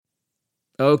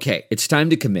Okay, it's time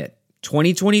to commit.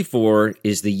 2024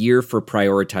 is the year for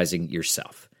prioritizing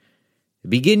yourself.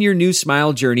 Begin your new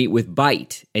smile journey with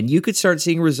Byte, and you could start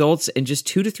seeing results in just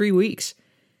 2 to 3 weeks.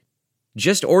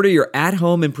 Just order your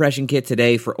at-home impression kit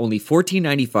today for only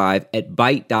 $14.95 at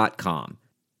Byte.com.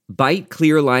 Byte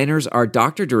clear liners are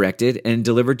doctor-directed and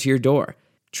delivered to your door.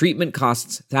 Treatment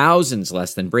costs thousands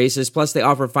less than braces, plus they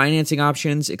offer financing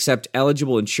options, accept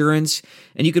eligible insurance,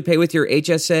 and you could pay with your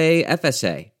HSA,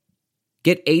 FSA.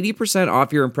 Get 80%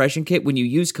 off your impression kit when you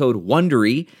use code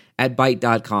WONDERY at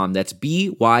Byte.com. That's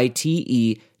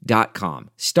BYTE.com.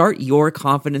 Start your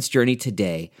confidence journey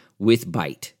today with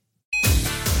Byte.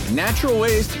 Natural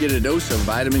ways to get a dose of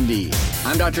vitamin D.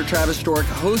 I'm Dr. Travis Stork,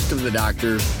 host of The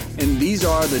Doctors, and these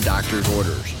are the doctor's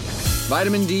orders.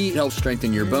 Vitamin D helps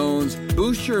strengthen your bones,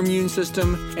 boost your immune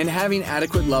system, and having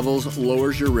adequate levels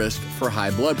lowers your risk for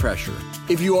high blood pressure.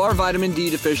 If you are vitamin D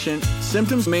deficient,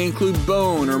 symptoms may include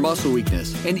bone or muscle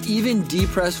weakness, and even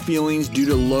depressed feelings due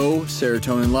to low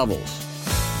serotonin levels.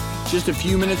 Just a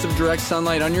few minutes of direct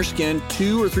sunlight on your skin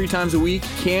 2 or 3 times a week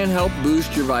can help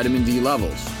boost your vitamin D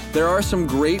levels. There are some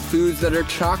great foods that are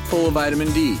chock full of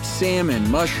vitamin D.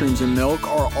 Salmon, mushrooms, and milk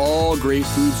are all great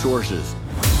food sources.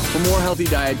 For more healthy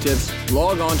diet tips,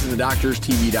 log on to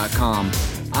thedoctorstv.com.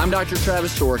 I'm Dr.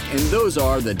 Travis Stork, and those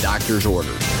are the doctor's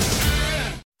orders.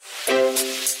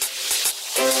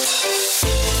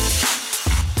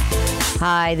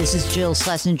 Hi, this is Jill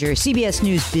Schlesinger, CBS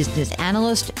News business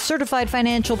analyst, certified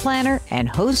financial planner, and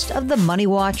host of the Money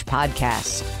Watch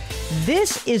podcast.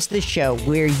 This is the show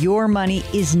where your money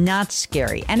is not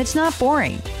scary and it's not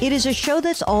boring. It is a show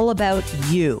that's all about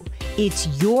you. It's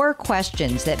your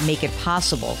questions that make it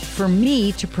possible for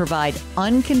me to provide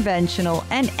unconventional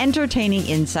and entertaining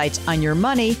insights on your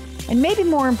money and maybe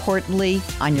more importantly,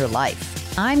 on your life.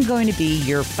 I'm going to be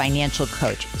your financial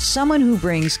coach, someone who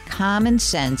brings common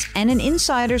sense and an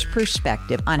insider's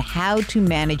perspective on how to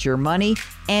manage your money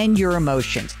and your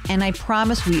emotions. And I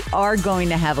promise we are going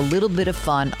to have a little bit of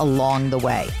fun along the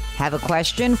way. Have a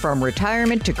question from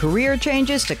retirement to career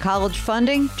changes to college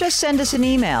funding? Just send us an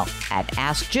email at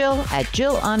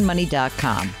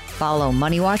askjill@jillonmoney.com. Follow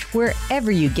Money Watch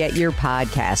wherever you get your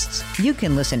podcasts. You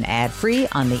can listen ad-free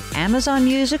on the Amazon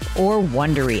Music or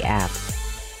Wondery app.